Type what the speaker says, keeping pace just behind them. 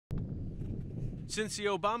Since the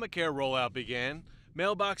Obamacare rollout began,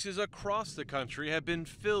 mailboxes across the country have been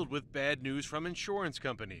filled with bad news from insurance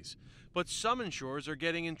companies. But some insurers are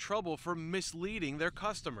getting in trouble for misleading their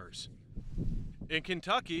customers. In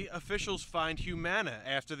Kentucky, officials fined Humana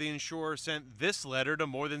after the insurer sent this letter to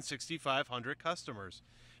more than 6,500 customers.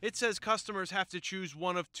 It says customers have to choose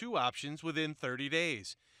one of two options within 30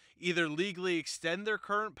 days. Either legally extend their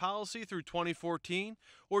current policy through 2014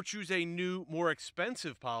 or choose a new, more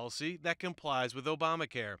expensive policy that complies with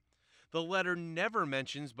Obamacare. The letter never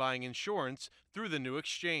mentions buying insurance through the new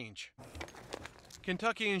exchange.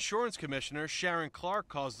 Kentucky Insurance Commissioner Sharon Clark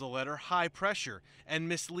calls the letter high pressure and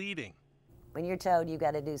misleading. When you're told you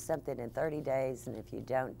got to do something in 30 days, and if you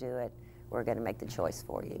don't do it, we're going to make the choice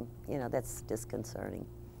for you. That's disconcerting.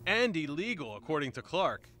 And illegal, according to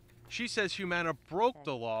Clark. She says Humana broke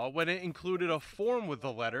the law when it included a form with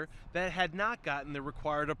the letter that had not gotten the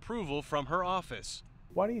required approval from her office.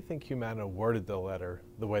 Why do you think Humana worded the letter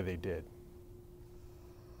the way they did?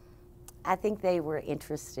 I think they were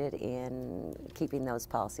interested in keeping those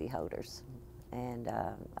policyholders. And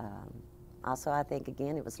also, I think,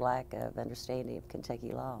 again, it was lack of understanding of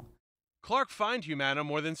Kentucky law. Clark fined Humana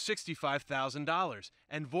more than $65,000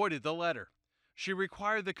 and voided the letter. She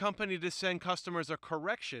required the company to send customers a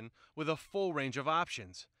correction with a full range of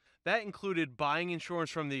options. That included buying insurance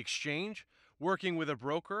from the exchange, working with a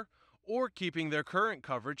broker, or keeping their current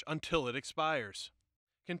coverage until it expires.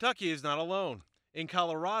 Kentucky is not alone. In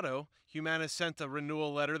Colorado, Humana sent a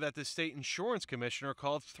renewal letter that the state insurance commissioner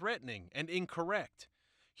called threatening and incorrect.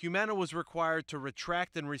 Humana was required to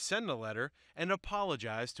retract and resend the letter and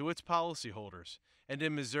apologize to its policyholders. And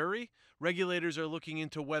in Missouri, regulators are looking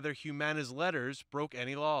into whether Humana's letters broke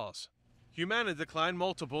any laws. Humana declined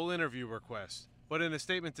multiple interview requests, but in a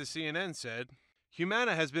statement to CNN said,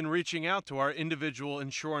 Humana has been reaching out to our individual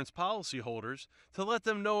insurance policyholders to let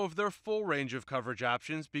them know of their full range of coverage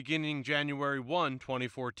options beginning January 1,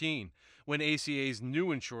 2014, when ACA's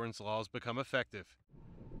new insurance laws become effective.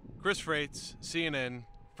 Chris Freites, CNN,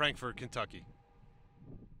 Frankfort, Kentucky.